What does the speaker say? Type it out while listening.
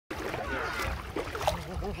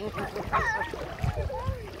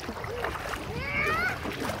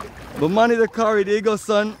Bomani the Kari, there you go,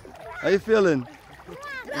 son. How you feeling?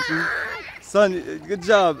 Son, good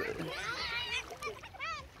job. Is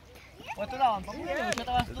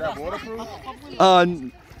that waterproof?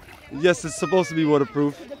 Yes, it's supposed to be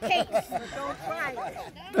waterproof. The case.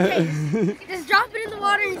 Just drop it in the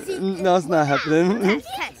water and see. No, it's not happening.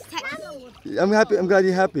 Test. I'm happy. I'm glad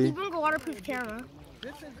you're happy. You bring a waterproof camera.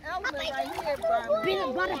 This is element right here, bro.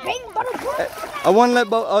 I want to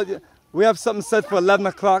let we have something set for 11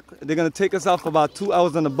 o'clock. They're going to take us out for about 2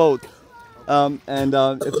 hours on the boat.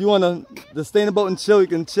 If you want to stay in the boat and chill, you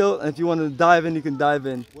can chill. And if you want to dive in, you can dive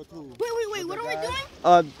in. Wait. What are we doing? What are we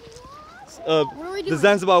doing? The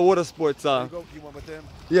Zanzibar water sports.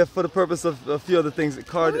 Yeah, for the purpose of a few other things.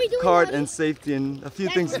 Card and safety and a few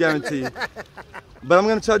things guaranteed. But I'm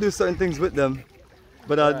going to try to do certain things with them.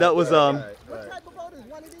 But that was... What type of boat is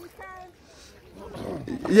one of these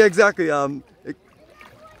kinds? Yeah, exactly.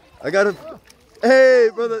 I got to... Hey,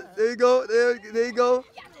 brother. There you go. There you go.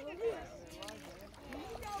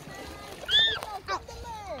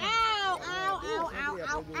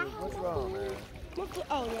 What's wrong, man?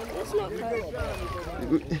 Oh, no, that's not good.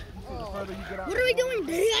 What are we doing,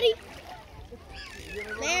 Daddy?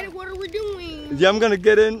 Dad, what are we doing? Yeah, I'm going to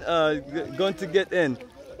get in. Going to get in.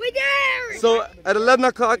 Wait there! So, at 11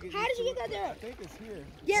 o'clock... How did you get that, Derek? I think it's here.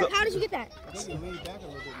 Yeah, how did you get that?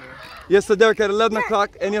 Yes, so Derek, at 11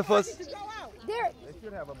 o'clock, any of us... Derek! They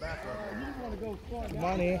should have a backup.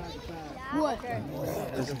 Money. What?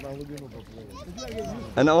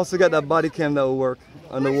 And I also got that body cam that will work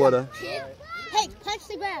underwater. Hey, punch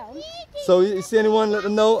the ground. So you see anyone, let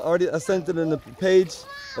them know. I sent it in the page.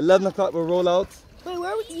 11 o'clock we'll roll out.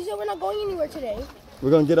 Wait, you said we're not going anywhere today.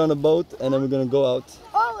 We're going to get on a boat and then we're going to go out.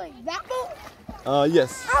 Oh, like that boat?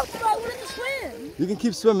 Yes. Ouch, but I wanted to swim. You can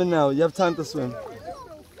keep swimming now. You have time to swim.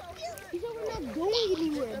 You said we're not going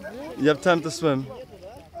anywhere, bro. You have time to swim.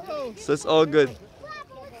 So it's all good.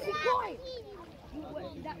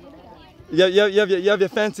 You have your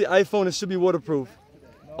fancy iPhone. It should be waterproof.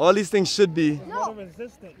 All these things should be. Water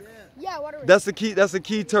resistant. Yeah, water resistant. That's the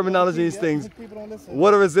key terminology in these things.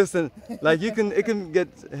 Water resistant. Like it can get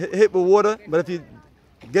hit with water, but if you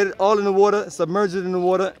get it all in the water, submerge it in the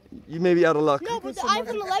water, you may be out of luck. No, but the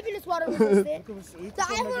iPhone 11 is water resistant. The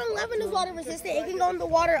iPhone 11 is water resistant. It can go in the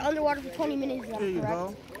water, underwater for 20 minutes. Is that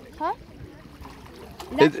correct? Huh?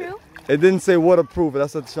 Is that true? It didn't say waterproof.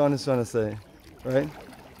 That's what Sean is trying to say, right?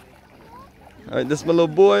 All right, this is my little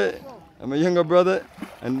boy. I'm my younger brother,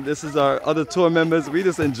 and this is our other tour members. We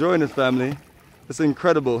just enjoying the family. It's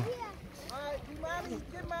incredible.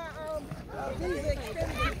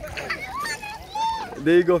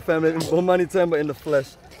 There you go, family. Bomani Tamba in the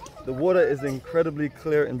flesh. The water is incredibly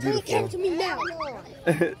clear and beautiful. To me now.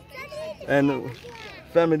 And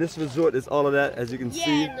family, this resort is all of that, as you can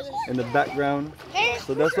see in the background.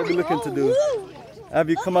 So that's what we're looking to do. Have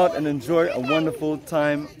you come out and enjoy a wonderful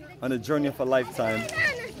time on a journey of a lifetime,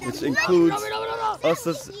 which includes us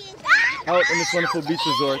out in this wonderful beach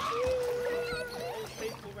resort.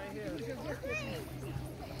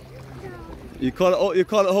 You call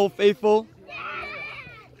it Old Faithful?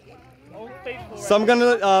 So I'm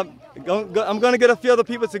gonna get a few other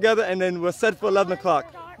people together, and then we're set for 11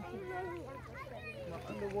 o'clock.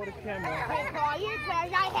 Underwater camera.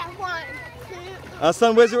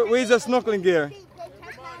 Son, where's your snorkeling gear?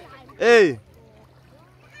 Hey.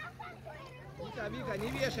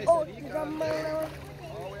 Oh, turn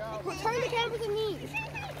the camera to me.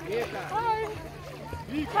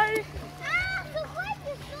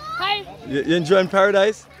 Hi. You enjoying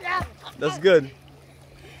paradise? Yeah. That's good.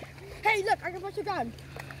 Hey, look, I can push your gun.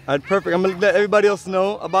 All right, perfect. I'm gonna let everybody else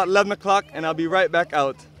know about 11 o'clock, and I'll be right back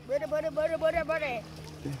out.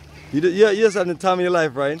 You just having the time of your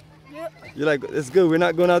life, right? Yep. You're like, it's good. We're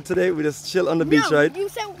not going out today. We just chill on the beach, right? You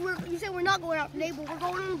said we're not going out today, but we're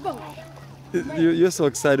going on the boat. You're so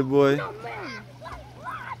excited, boy. No, man.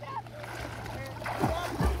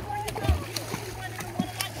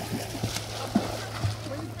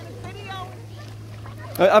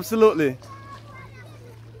 Absolutely.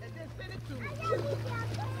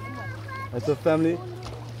 And so, family,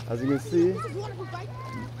 as you can see,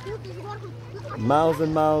 miles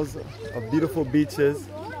and miles of beautiful beaches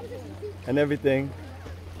and everything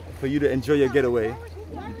for you to enjoy your getaway.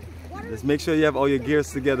 Just make sure you have all your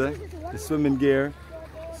gears together, the swimming gear,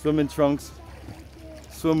 swimming trunks,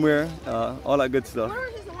 swimwear, all that good stuff.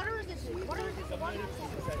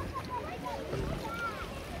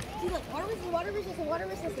 Water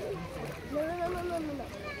resistant. No.